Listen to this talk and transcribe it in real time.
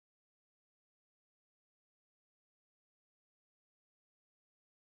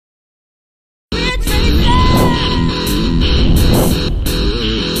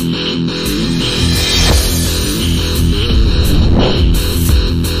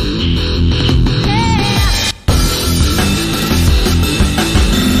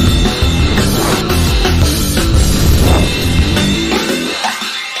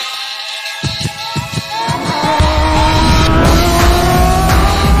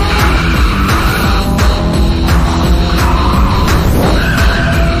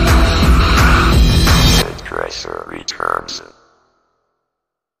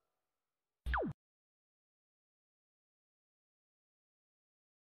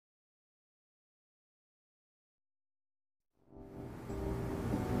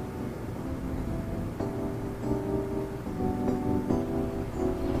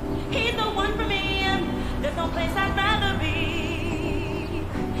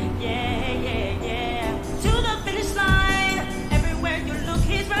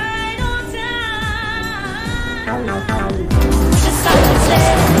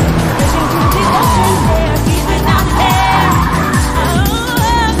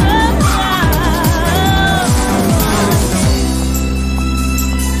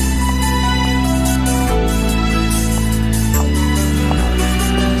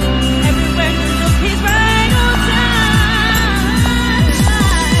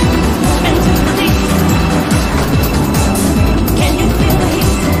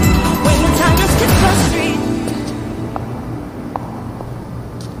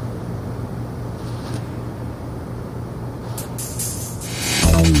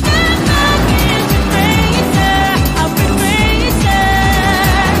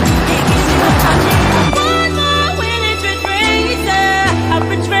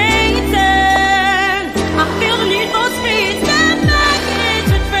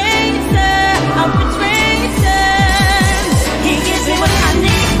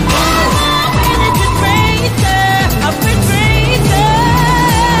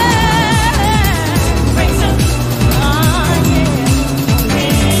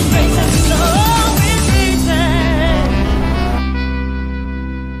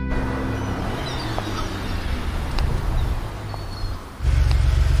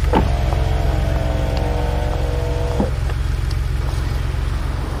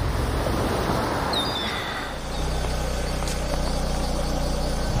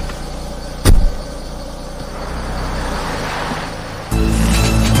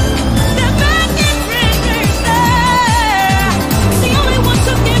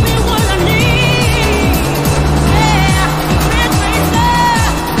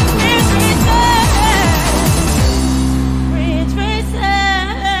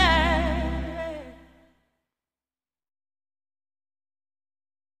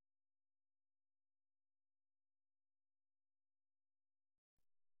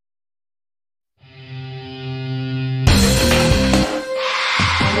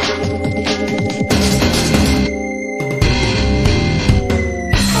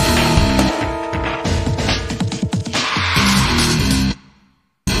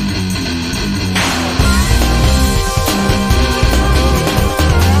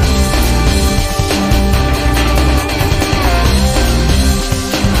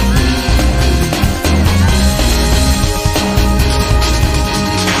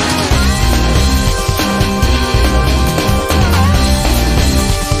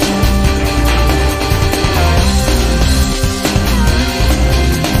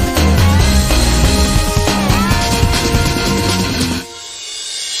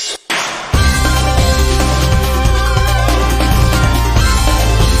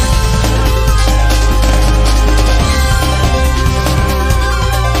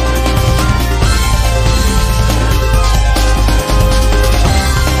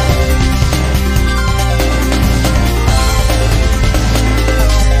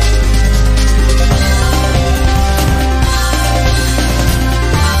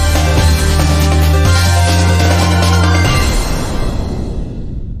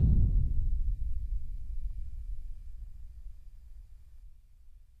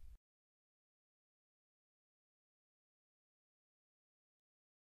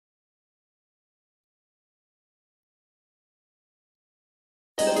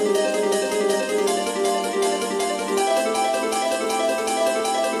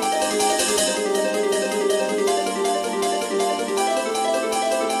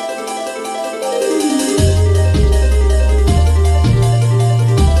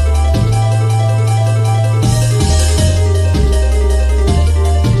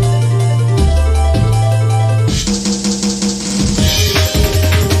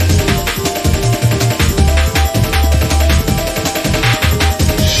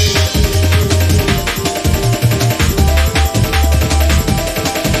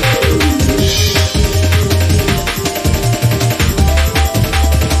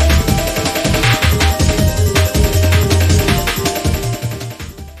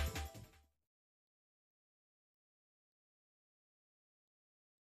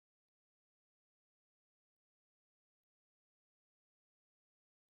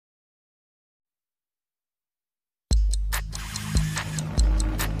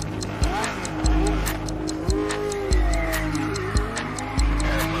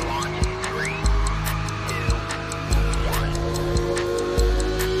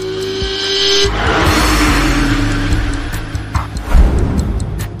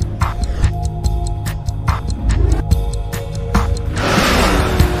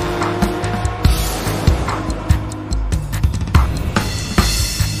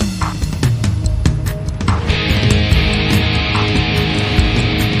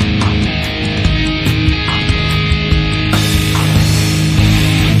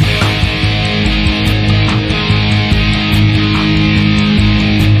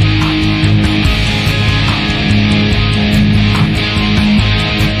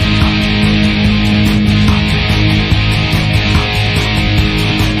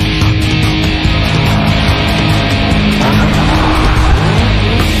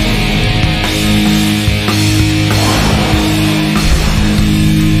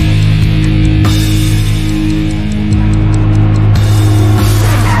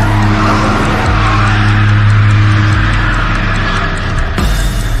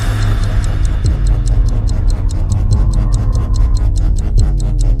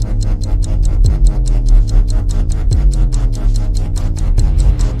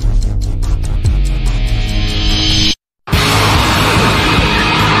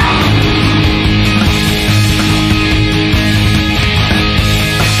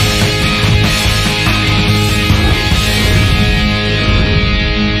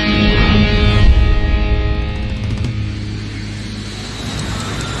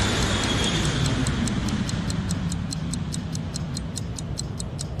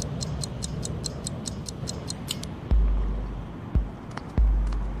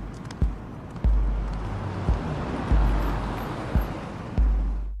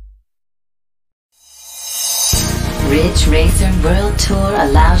Ridge Racer World Tour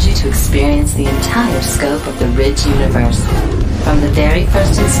allows you to experience the entire scope of the Ridge universe, from the very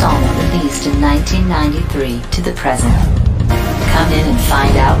first installment released in 1993 to the present. Come in and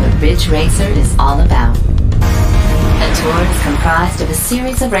find out what Ridge Racer is all about. A tour is comprised of a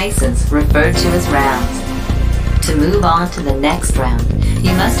series of races referred to as rounds. To move on to the next round,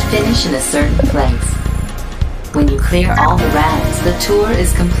 you must finish in a certain place. When you clear all the rounds, the tour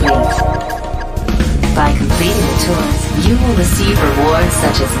is complete. By completing the tours, you will receive rewards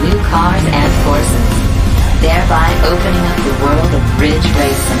such as new cars and horses, thereby opening up the world of Ridge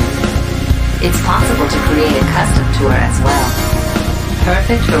Racing. It's possible to create a custom tour as well,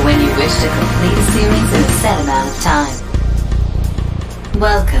 perfect for when you wish to complete a series in a set amount of time.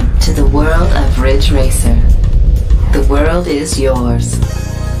 Welcome to the world of Ridge Racer. The world is yours.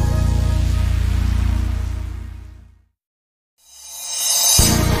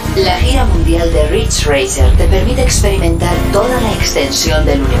 La gira mundial de Ridge Racer te permite experimentar toda la extensión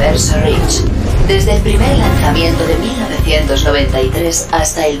del universo Ridge, desde el primer lanzamiento de 1993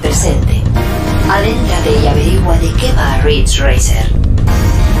 hasta el presente. Adéntrate y averigua de qué va Ridge Racer.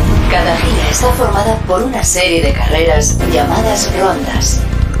 Cada gira está formada por una serie de carreras llamadas rondas.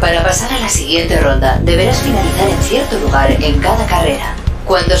 Para pasar a la siguiente ronda, deberás finalizar en cierto lugar en cada carrera.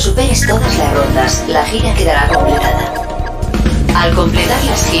 Cuando superes todas las rondas, la gira quedará completada. Al completar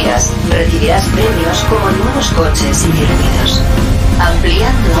las giras, recibirás premios como nuevos coches y circuitos,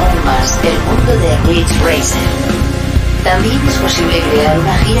 ampliando aún más el mundo de Ridge Racer. También es posible crear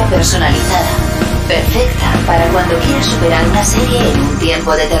una gira personalizada, perfecta para cuando quieras superar una serie en un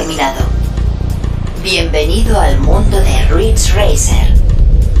tiempo determinado. Bienvenido al mundo de Ridge Racer.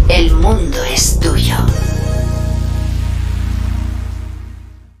 El mundo es tuyo.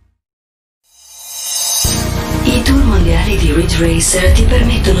 I tour mondiali di Ridge Racer ti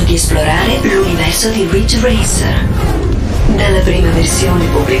permettono di esplorare l'universo di Ridge Racer, dalla prima versione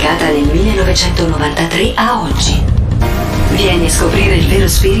pubblicata nel 1993 a oggi. Vieni a scoprire il vero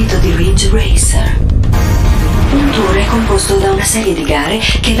spirito di Ridge Racer. Un tour è composto da una serie di gare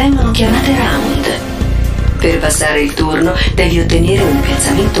che vengono chiamate round. Per passare il turno devi ottenere un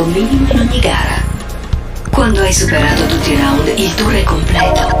piazzamento minimo in ogni gara. Quando hai superato tutti i round, il tour è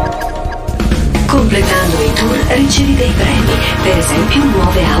completo. Completando i tour ricevi dei premi, per esempio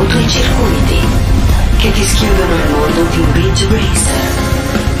nuove auto e circuiti, che ti schiudono il mondo di Ridge Racer.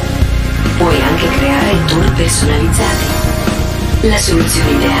 Puoi anche creare tour personalizzati, la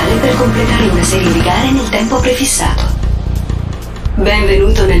soluzione ideale per completare una serie di gare nel tempo prefissato.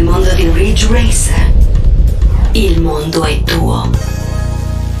 Benvenuto nel mondo di Ridge Racer. Il mondo è tuo.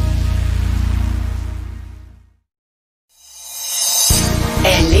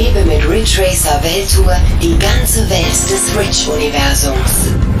 Erlebe mit Ridge Racer Welttour die ganze Welt des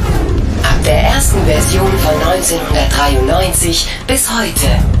Ridge-Universums. Ab der ersten Version von 1993 bis heute.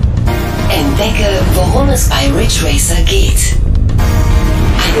 Entdecke, worum es bei Ridge Racer geht.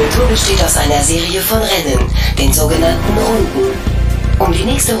 Eine Tour besteht aus einer Serie von Rennen, den sogenannten Runden. Um die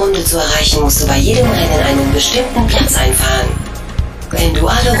nächste Runde zu erreichen, musst du bei jedem Rennen einen bestimmten Platz einfahren. Wenn du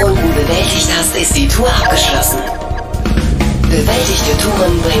alle Runden bewältigt hast, ist die Tour abgeschlossen. Bewältigte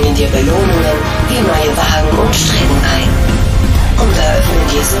Touren bringen dir Belohnungen wie neue Wagen und Strecken ein und eröffnen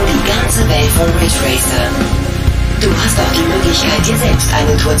dir so die ganze Welt von Ridge Racer. Du hast auch die Möglichkeit, dir selbst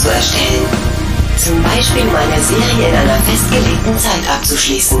eine Tour zu erstellen. Zum Beispiel um eine Serie in einer festgelegten Zeit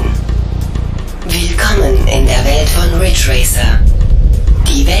abzuschließen. Willkommen in der Welt von Ridge Racer.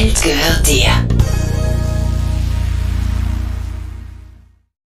 Die Welt gehört dir.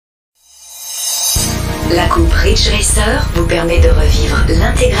 La coupe Ridge Racer vous permet de revivre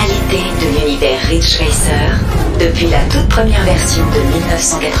l'intégralité de l'univers Ridge Racer depuis la toute première version de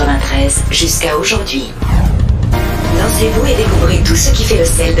 1993 jusqu'à aujourd'hui. Lancez-vous et découvrez tout ce qui fait le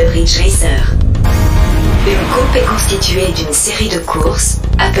sel de Ridge Racer. Une coupe est constituée d'une série de courses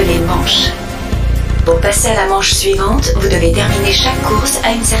appelées manches. Pour passer à la manche suivante, vous devez terminer chaque course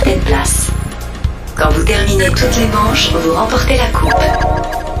à une certaine place. Quand vous terminez toutes les manches, vous remportez la coupe.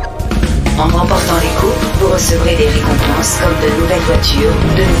 En remportant les coupes, vous recevrez des récompenses comme de nouvelles voitures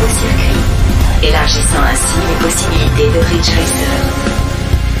ou de nouveaux circuits, élargissant ainsi les possibilités de Ridge Racer.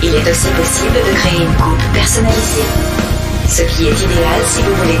 Il est aussi possible de créer une coupe personnalisée, ce qui est idéal si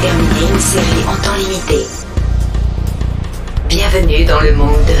vous voulez terminer une série en temps limité. Bienvenue dans le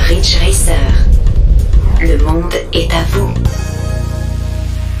monde de Ridge Racer. Le monde est à vous.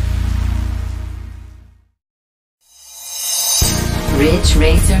 Ridge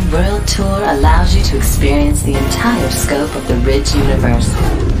Racer World Tour allows you to experience the entire scope of the Ridge universe,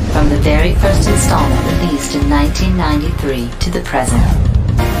 from the very first installment released in 1993 to the present.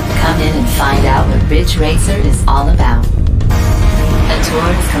 Come in and find out what Ridge Racer is all about. A tour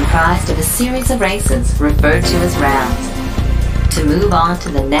is comprised of a series of races referred to as rounds. To move on to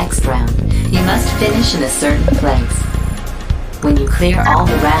the next round, you must finish in a certain place. When you clear all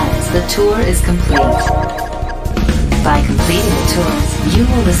the rounds, the tour is complete. By completing the tours, you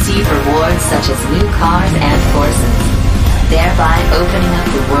will receive rewards such as new cars and horses, thereby opening up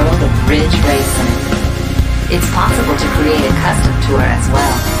the world of Ridge Racing. It's possible to create a custom tour as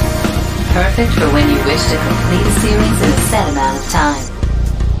well, perfect for when you wish to complete a series in a set amount of time.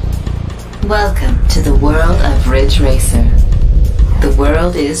 Welcome to the world of Ridge Racer. The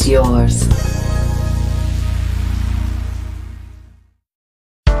world is yours.